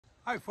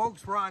Hi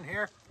folks, Ron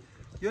here.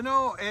 You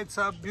know, it's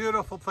a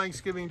beautiful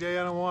Thanksgiving day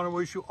and I want to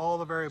wish you all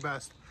the very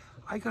best.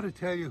 I got to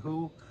tell you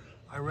who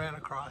I ran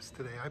across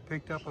today. I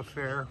picked up a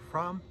fare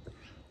from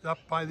up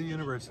by the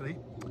university.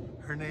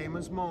 Her name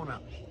is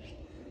Mona.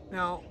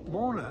 Now,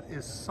 Mona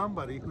is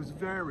somebody who's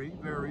very,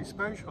 very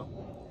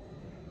special.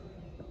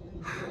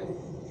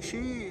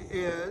 She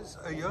is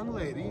a young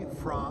lady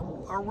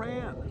from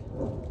Iran.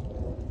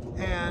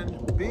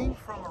 And being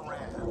from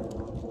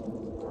Iran,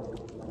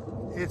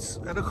 it's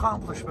an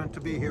accomplishment to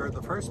be here in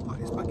the first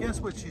place. But guess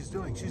what she's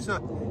doing? She's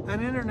an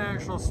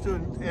international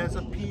student as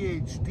a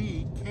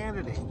PhD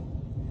candidate.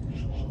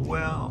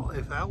 Well,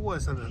 if that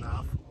wasn't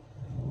enough,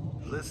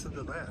 listen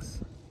to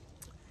this.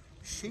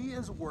 She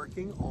is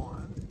working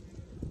on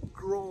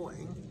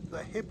growing the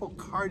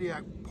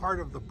hippocardiac part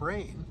of the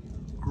brain,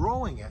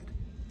 growing it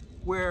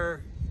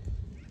where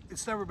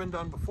it's never been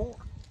done before.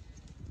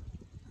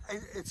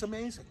 It's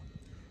amazing.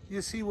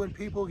 You see, when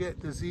people get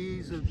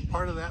disease in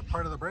part of that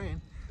part of the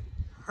brain,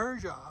 her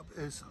job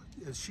is,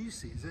 as she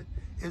sees it,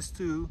 is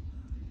to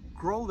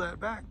grow that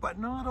back. But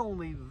not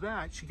only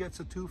that, she gets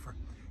a twofer.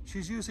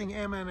 She's using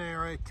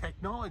mRNA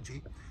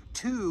technology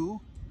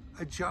to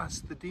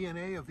adjust the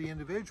DNA of the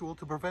individual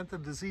to prevent the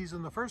disease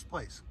in the first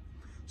place.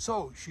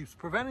 So she's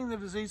preventing the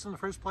disease in the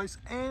first place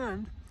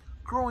and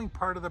growing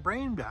part of the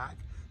brain back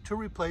to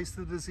replace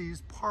the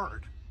diseased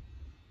part.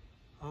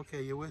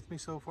 Okay, you with me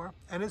so far?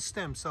 And it's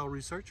stem cell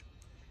research.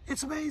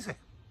 It's amazing.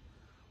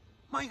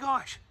 My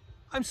gosh.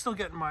 I'm still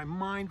getting my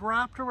mind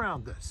wrapped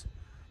around this.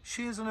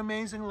 She is an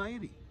amazing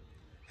lady.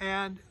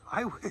 And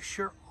I wish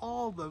her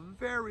all the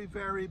very,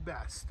 very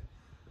best.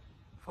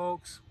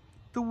 Folks,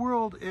 the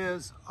world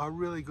is a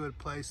really good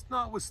place,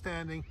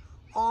 notwithstanding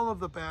all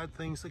of the bad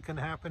things that can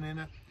happen in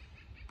it.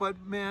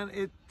 But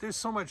man, there's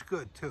so much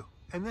good too.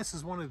 And this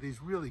is one of these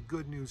really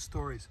good news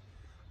stories.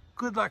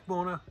 Good luck,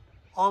 Mona.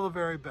 All the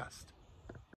very best.